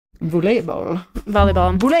Volleyball.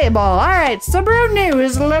 Volleyball. All right, so Brew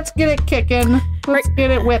News. Let's get it kicking. Let's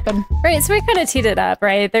get it whipping. Right, so we kind of teed it up,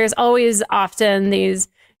 right? There's always often these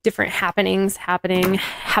different happenings happening.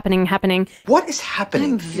 What is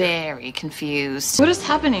happening? I'm very confused. What is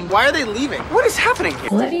happening? Why are they leaving? What is happening here?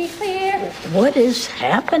 What is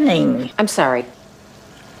happening? I'm sorry.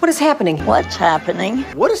 What is happening? What's happening?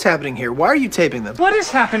 What is happening here? Why are you taping them? What is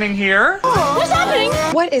happening here?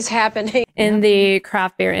 What is happening? In the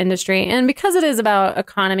craft beer industry. And because it is about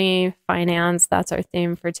economy, finance, that's our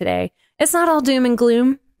theme for today. It's not all doom and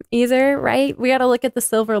gloom either, right? We got to look at the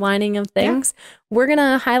silver lining of things. Yeah. We're going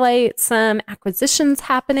to highlight some acquisitions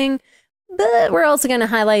happening, but we're also going to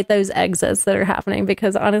highlight those exits that are happening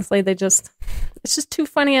because honestly, it's just too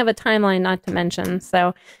funny of a timeline not to mention.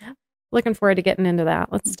 So looking forward to getting into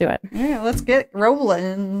that. Let's do it. Yeah, let's get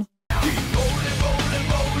rolling.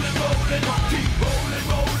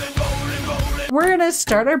 We're going to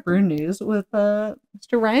start our Brew News with Mr.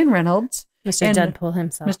 Ryan Reynolds. Mr. Deadpool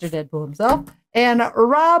himself. And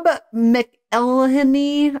Rob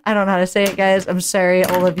McElhenney. I don't know how to say it, guys. I'm sorry,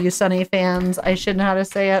 all of you Sunny fans. I should know how to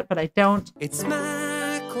say it, but I don't. It's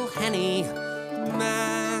McElhenney.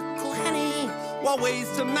 While ways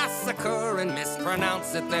to massacre and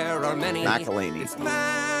mispronounce it, there are many. McElhenney. It's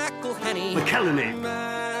McElhenney.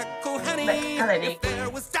 McElhenney. If there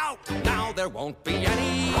was doubt, now there won't be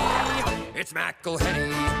any. It's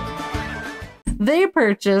McElhenney. They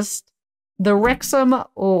purchased the Wrexham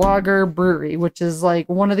Lager Brewery, which is like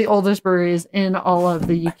one of the oldest breweries in all of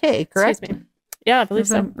the UK, correct? Excuse me. Yeah, I believe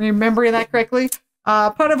so. I'm remembering that correctly.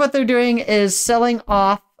 Part of what they're doing is selling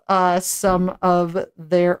off some of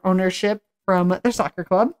their ownership from their soccer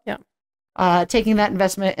club. Yeah. Taking that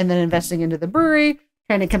investment and then investing into the brewery,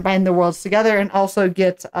 trying to combine the worlds together and also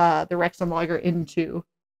get the Wrexham Lager into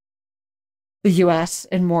the US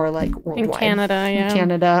and more like worldwide. In Canada, yeah. In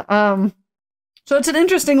Canada. So it's an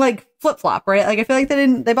interesting like flip-flop, right? Like I feel like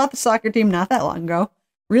they bought the soccer team not that long ago.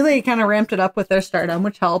 Really kind of ramped it up with their stardom,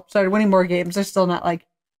 which helped. Started winning more games. They're still not like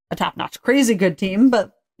a top-notch crazy good team,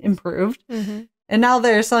 but improved. Mm-hmm. And now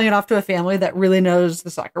they're selling it off to a family that really knows the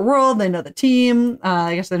soccer world. They know the team.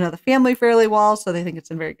 I guess they know the family fairly well, so they think it's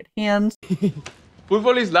in very good hands.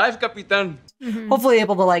 Football is life, Capitan. Mm-hmm. Hopefully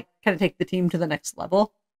able to like kind of take the team to the next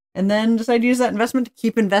level. And then decide to use that investment to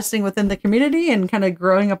keep investing within the community and kind of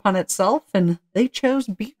growing upon itself. And they chose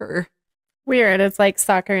beer. Weird. It's like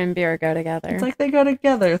soccer and beer go together. It's like they go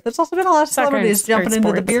together. There's also been a lot of celebrities jumping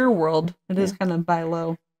into the beer world. It is kind of buy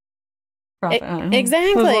low profit.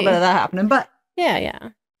 Exactly. There's a little bit of that happening, but yeah.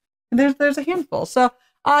 There's a handful. So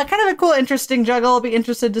kind of a cool, interesting juggle. I'll be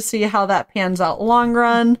interested to see how that pans out long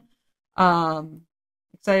run.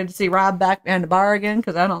 Excited to see Rob back behind the bar again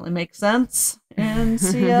because that only makes sense. And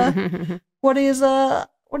see what they're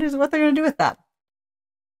going to do with that.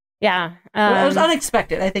 Yeah, it was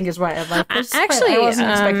unexpected. I think is why I like this. Actually, I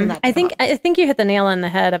wasn't expecting that. I think you hit the nail on the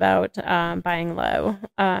head about buying low.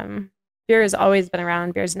 Beer has always been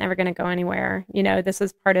around. Beer is never going to go anywhere. You know, this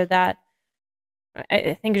is part of that.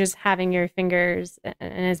 I think just having your fingers in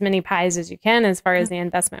as many pies as you can, as far as the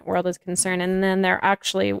investment world is concerned, and then they're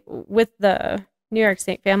actually with the New York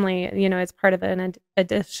State family, you know, it's part of an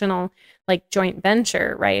additional like joint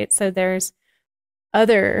venture, right? So there's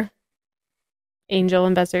other angel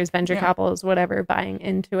investors, venture capitals, whatever, buying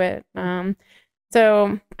into it.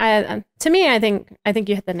 So to me, I think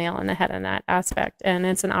you hit the nail on the head in that aspect, and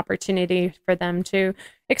it's an opportunity for them to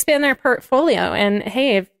expand their portfolio. And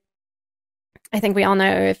hey, I think we all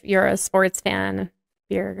know if you're a sports fan,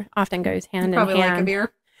 beer often goes hand in hand. Probably like a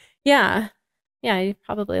beer. Yeah. Yeah, you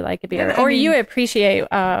probably like a beer. Or you appreciate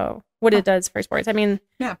what it does for sports. I mean...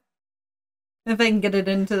 Yeah. If they can get it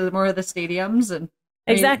into more of the stadiums. And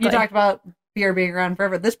exactly. You talked about beer being around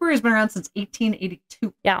forever. This brewery's been around since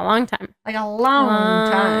 1882. Yeah, a long time. Like a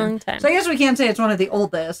long time. So I guess we can't say it's one of the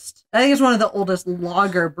oldest. I think it's one of the oldest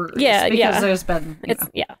lager breweries. Yeah, because there's been... that's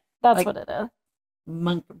like, what it is.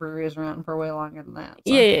 Monk breweries around for way longer than that.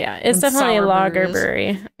 So. Yeah. It's definitely a lager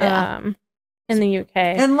brewery. Yeah. In the UK.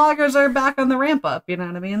 And lagers are back on the ramp up, you know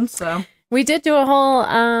what I mean? So we did do a whole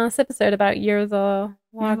episode about Year the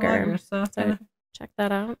Lager. So check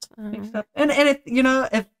that out. And if you know,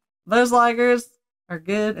 if those lagers are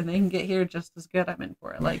good and they can get here just as good, I'm in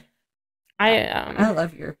for it. Like I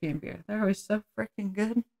love European beer. They're always so freaking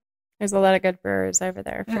good. There's a lot of good brewers over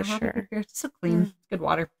there for sure. It's so clean. It's good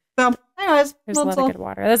water. So anyways, there's a lot of good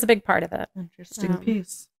water. That's a big part of it. Interesting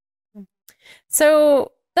piece.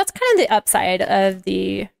 So that's kind of the upside of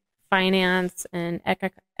the finance and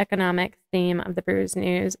economic theme of the Brews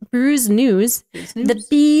News. The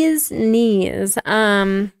bee's knees.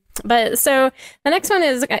 But so the next one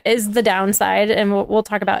is the downside, and we'll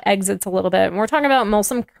talk about exits a little bit. And we're talking about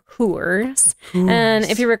Molson Coors. And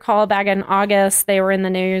if you recall, back in August, they were in the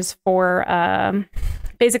news for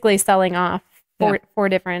basically selling off four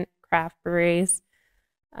different craft breweries.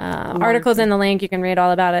 Articles in the link, you can read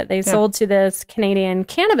all about it. They sold to this Canadian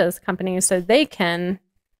cannabis company so they can,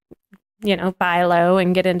 buy low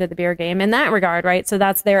and get into the beer game in that regard, right? So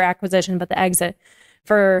that's their acquisition, but the exit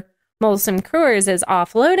for Molson Coors is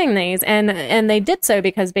offloading these, and they did so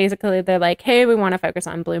because basically they're like, hey, we want to focus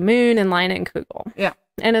on Blue Moon and Leinenkugel. Yeah.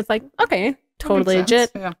 And it's like, okay, totally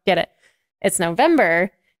legit. Yeah. Get it. It's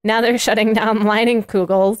November. Now they're shutting down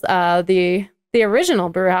Leinenkugel's, the original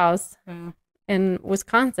brew house in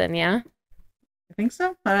Wisconsin, yeah? I think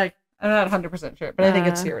so. I'm not 100% sure, but I think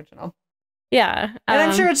it's the original. Yeah. And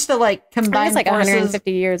I'm sure it's still like combined it's like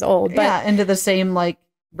 150 years old. But into the same like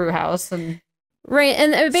brew house and... Right,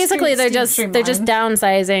 and basically they're just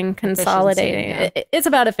downsizing, consolidating. It's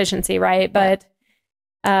about efficiency, right? But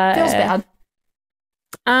feels bad.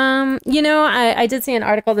 I did see an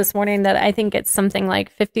article this morning that I think it's something like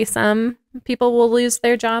 50 some people will lose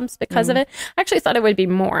their jobs because of it. I actually thought it would be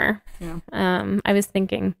more. Yeah. I was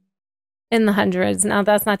thinking in the hundreds. Now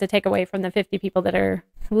that's not to take away from the 50 people that are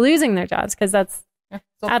losing their jobs, because that's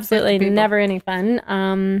absolutely never any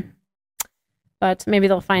fun. But maybe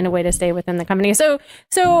they'll find a way to stay within the company. So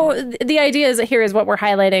the idea is that here is what we're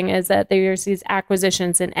highlighting is that there's these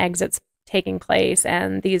acquisitions and exits taking place,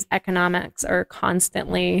 and these economics are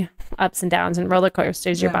constantly ups and downs and roller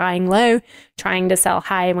coasters. You're buying low, trying to sell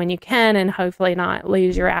high when you can, and hopefully not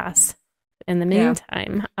lose your ass in the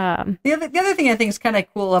meantime. The other thing I think is kind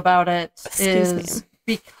of cool about it is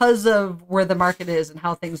because of where the market is and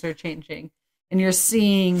how things are changing, and you're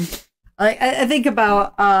seeing... I think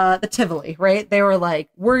about the Tivoli, right? They were like,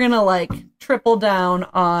 we're going to like triple down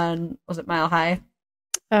on, was it Mile High?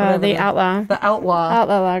 The Outlaw. The Outlaw.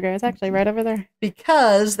 Outlaw Lager. It's actually right over there.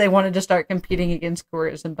 Because they wanted to start competing against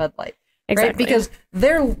Coors and Bud Light. Exactly. Right? Because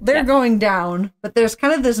they're going down, but there's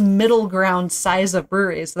kind of this middle ground size of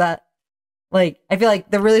breweries that, like, I feel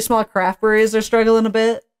like the really small craft breweries are struggling a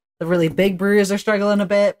bit. The really big breweries are struggling a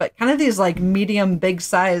bit. But kind of these like medium, big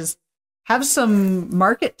size have some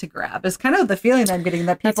market to grab is kind of the feeling I'm getting,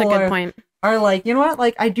 that people That's a good point. Are like, you know what,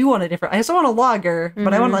 like I do want a different, I still want a lager,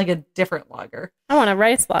 but I want like a different lager. I want a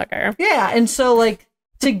rice lager. Yeah. And so like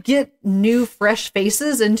to get new fresh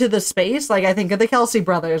faces into the space, like I think of the Kelsey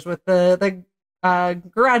brothers with the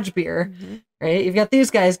garage beer, right? You've got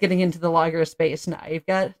these guys getting into the lager space now. You've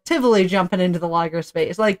got Tivoli jumping into the lager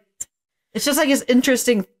space. Like it's just like this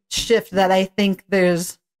interesting shift that I think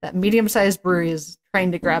there's that medium-sized brewery is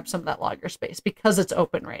trying to grab some of that lager space because it's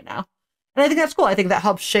open right now. And I think that's cool. I think that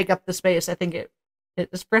helps shake up the space. I think it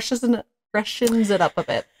just freshens it up a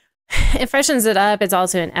bit. It freshens it up. It's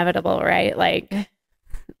also inevitable, right? Like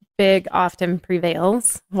big often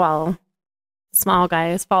prevails while small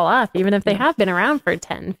guys fall off, even if they have been around for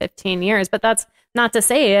 10, 15 years. But that's not to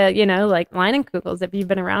say, like Leinenkugels, if you've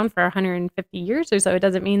been around for 150 years or so, it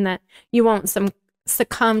doesn't mean that you won't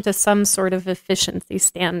succumb to some sort of efficiency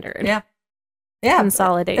standard. Yeah.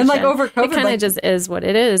 Consolidation. And like over COVID, it kind of just is what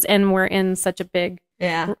it is. And we're in such a big,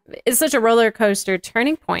 it's such a roller coaster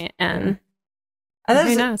turning point. And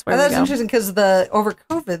who knows where that's interesting because over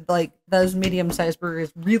COVID, like those medium-sized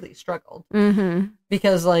breweries really struggled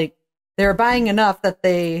because like they were buying enough that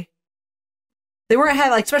they weren't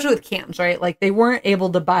having, like, especially with cans, right? Like they weren't able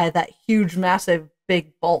to buy that huge, massive,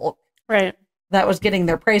 big bulk. Right. That was getting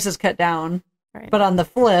their prices cut down. Right. But on the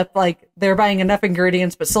flip, like they're buying enough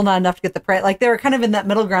ingredients, but still not enough to get the price. Like they were kind of in that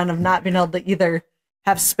middle ground of not being able to either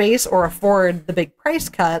have space or afford the big price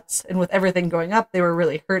cuts. And with everything going up, they were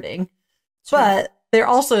really hurting. Sure. But they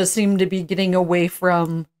also seem to be getting away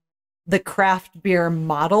from the craft beer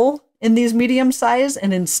model in these medium size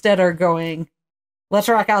and instead are going, let's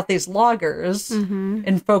rock out these lagers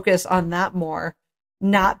and focus on that more,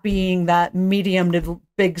 not being that medium to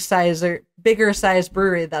big size or bigger size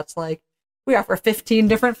brewery that's like, we offer 15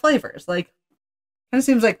 different flavors. Like, kind of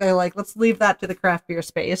seems like they're like, let's leave that to the craft beer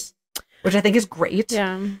space, which I think is great.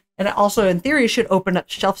 Yeah. And it also, in theory, should open up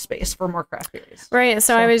shelf space for more craft beers. Right.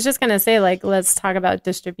 So I was just going to say, like, let's talk about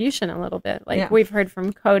distribution a little bit. Like, we've heard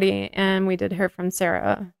from Cody and we did hear from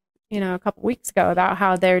Sarah, a couple weeks ago about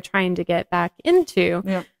how they're trying to get back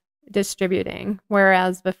into distributing.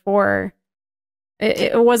 Whereas before,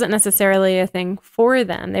 it wasn't necessarily a thing for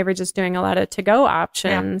them. They were just doing a lot of to-go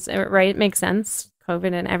options, right? It makes sense,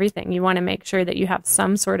 COVID and everything. You want to make sure that you have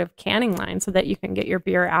some sort of canning line so that you can get your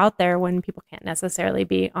beer out there when people can't necessarily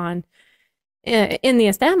be in the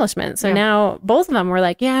establishment. So now both of them were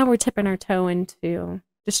like, we're tipping our toe into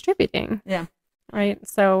distributing. Yeah. right?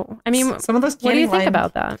 So, I mean, some of those what do you think canning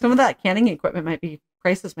about that? Some of that canning equipment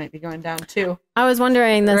prices might be going down too. I was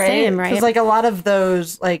wondering the same, right? Because like a lot of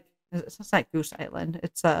those, like it's not Goose Island,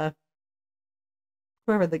 it's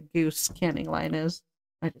whoever the Goose canning line is,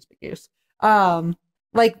 might just be Goose.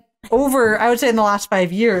 Like I would say in the last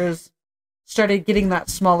 5 years, started getting that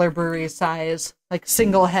smaller brewery size, like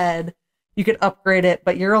single head. You could upgrade it,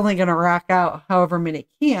 but you're only going to rack out however many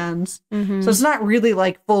cans. Mm-hmm. So it's not really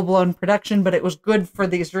like full blown production, but it was good for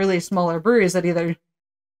these really smaller breweries that either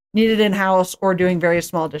needed in-house or doing very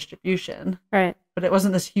small distribution. Right. But it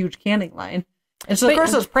wasn't this huge canning line. And so, of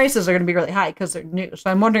course, those prices are going to be really high because they're new. So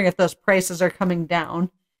I'm wondering if those prices are coming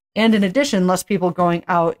down. And in addition, less people going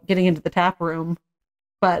out, getting into the tap room.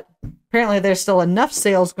 But apparently there's still enough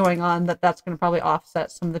sales going on that's going to probably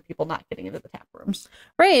offset some of the people not getting into the tap rooms.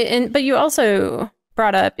 Right. But you also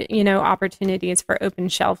brought up, opportunities for open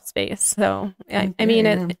shelf space. So, I mean,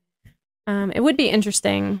 it would be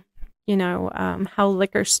interesting, how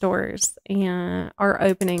liquor stores are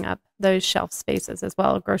opening up those shelf spaces as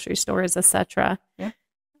well, grocery stores, etc. Yeah.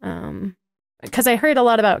 Because I heard a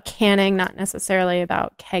lot about canning, not necessarily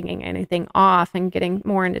about kegging anything off and getting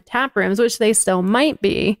more into tap rooms, which they still might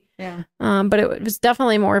be. Yeah. But it was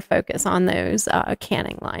definitely more focus on those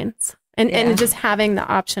canning lines and just having the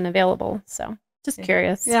option available. So just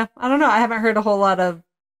curious. Yeah. I don't know. I haven't heard a whole lot of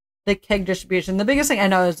the keg distribution. The biggest thing I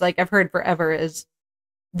know is I've heard forever is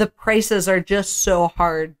the prices are just so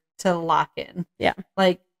hard to lock in. Yeah.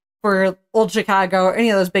 Like for Old Chicago or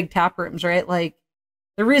any of those big tap rooms, right? Like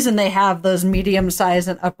the reason they have those medium size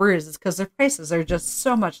and up brews is because their prices are just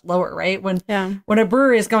so much lower, right? When a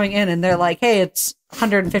brewery is going in and they're like, hey, it's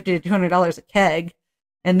 $150 to $200 a keg,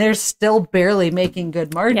 and they're still barely making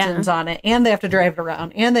good margins on it, and they have to drive it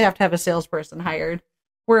around, and they have to have a salesperson hired.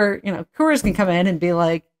 Where, Coors can come in and be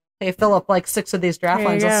like, hey, fill up like 6 of these draft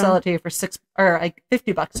lines, I'll sell it to you for $6 or like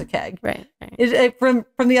 $50 a keg. Right.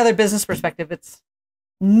 From the other business perspective, it's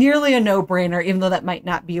nearly a no-brainer, even though that might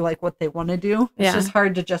not be like what they want to do. It's just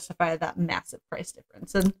hard to justify that massive price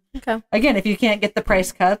difference. And again, if you can't get the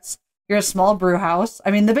price cuts, you're a small brew house.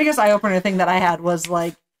 I mean, the biggest eye-opener thing that I had was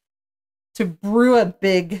like to brew a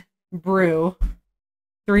big brew,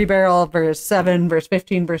 3-barrel versus 7 versus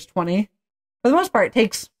 15 versus 20. For the most part, it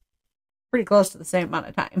takes pretty close to the same amount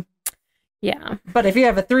of time. Yeah. But if you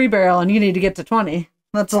have a 3-barrel and you need to get to 20,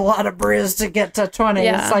 that's a lot of brews to get to 20.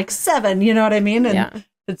 Yeah. It's like 7, you know what I mean? And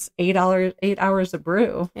it's 8 hours of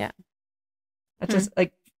brew. Yeah. That's just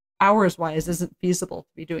like hours wise isn't feasible to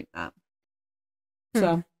be doing that.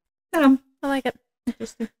 So, I like it.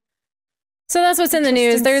 Interesting. So that's what's in the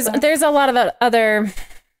news. There's a lot of other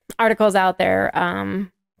articles out there.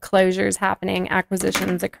 Closures happening,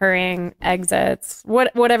 acquisitions occurring, exits,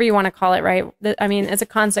 whatever you want to call it, right? I mean, it's a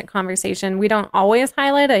constant conversation. We don't always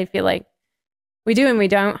highlight. I feel like we do and we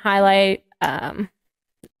don't highlight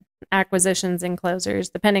acquisitions and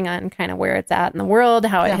closures, depending on kind of where it's at in the world,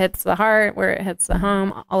 how it hits the heart, where it hits the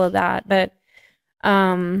home, all of that. But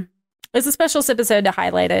it's a special episode to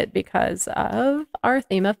highlight it because of our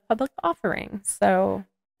theme of public offering. So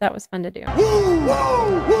that was fun to do.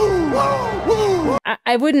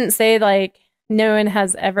 I wouldn't say like no one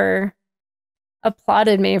has ever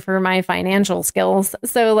applauded me for my financial skills.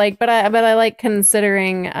 So like, but I like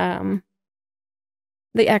considering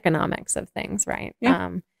the economics of things, right?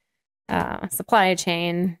 Yeah. Supply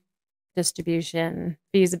chain, distribution,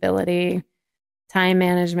 feasibility, time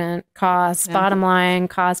management, costs, bottom line,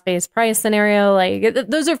 cost-based price scenario. Like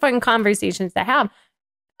those are fun conversations to have.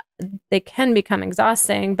 They can become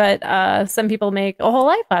exhausting, but some people make a whole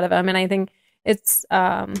life out of them, and I think it's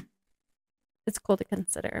cool to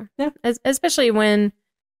consider. Yeah, especially when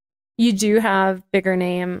you do have bigger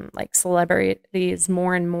name like celebrities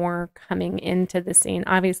more and more coming into the scene.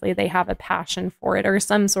 Obviously, they have a passion for it or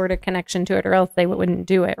some sort of connection to it, or else they wouldn't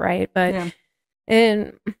do it, right? But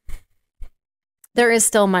and there is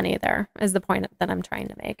still money there, is the point that I'm trying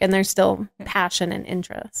to make, and there's still passion and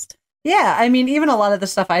interest. Yeah, I mean, even a lot of the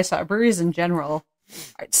stuff I saw, breweries in general,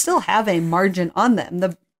 still have a margin on them.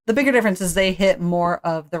 The bigger difference is they hit more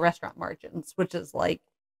of the restaurant margins, which is like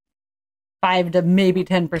 5 to maybe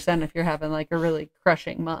 10% if you're having like a really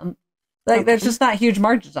crushing month. Like there's just not huge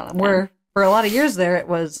margins on them. Where for a lot of years there, it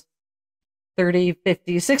was 30,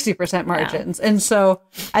 50, 60% margins. Yeah. And so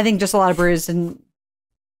I think just a lot of breweries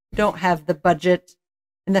don't have the budget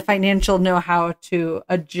and the financial know-how to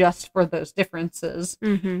adjust for those differences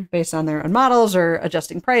based on their own models or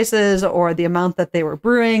adjusting prices or the amount that they were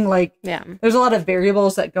brewing. Like, there's a lot of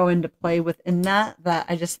variables that go into play within that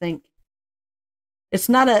I just think it's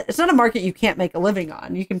not a market you can't make a living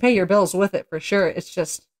on. You can pay your bills with it for sure. It's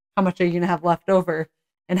just how much are you going to have left over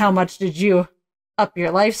and how much did you up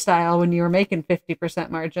your lifestyle when you were making 50%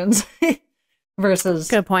 margins versus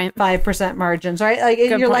Good point. 5% margins, right? Like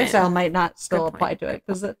Good your point. lifestyle might not still Good apply point. to it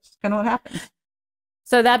because that's kind of what happens.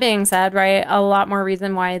 So that being said, right, a lot more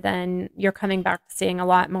reason why then you're coming back to seeing a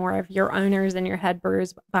lot more of your owners and your head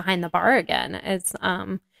brewers behind the bar again. It's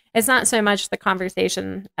not so much the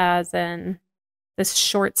conversation as in this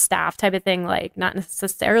short staff type of thing, like not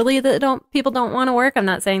necessarily that people don't want to work. I'm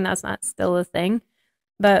not saying that's not still a thing,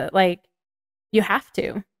 but like you have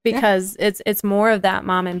to, because it's more of that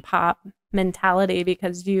mom and pop mentality,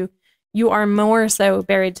 because you are more so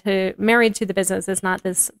married to the business. It's not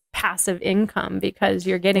this passive income, because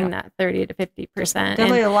you're getting that 30 to 50%.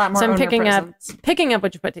 Definitely a lot more. So I'm owner picking up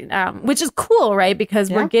what you're putting down, which is cool, right?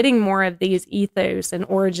 Because we're getting more of these ethos and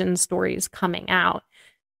origin stories coming out,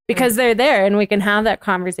 because they're there and we can have that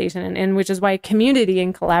conversation, and which is why community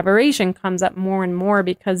and collaboration comes up more and more,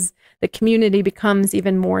 because the community becomes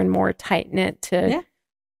even more and more tight knit to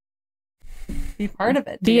be part of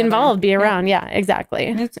it, be involved, be around. Yeah, exactly.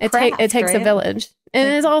 It takes a village, and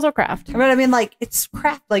it's also craft. But I mean, like, it's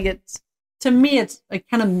craft. Like, to me, it's like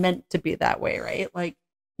kind of meant to be that way, right? Like,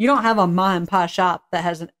 you don't have a mom and pop shop that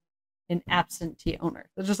has an absentee owner.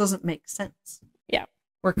 That just doesn't make sense. Yeah.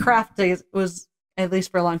 Where craft was, at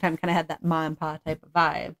least for a long time, kind of had that mom and pop type of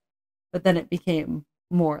vibe, but then it became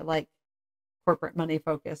more like corporate money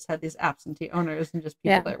focused, had these absentee owners and just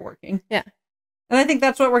people that are working. Yeah. And I think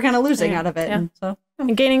that's what we're kind of losing out of it. Yeah. And so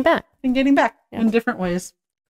and gaining back in different ways.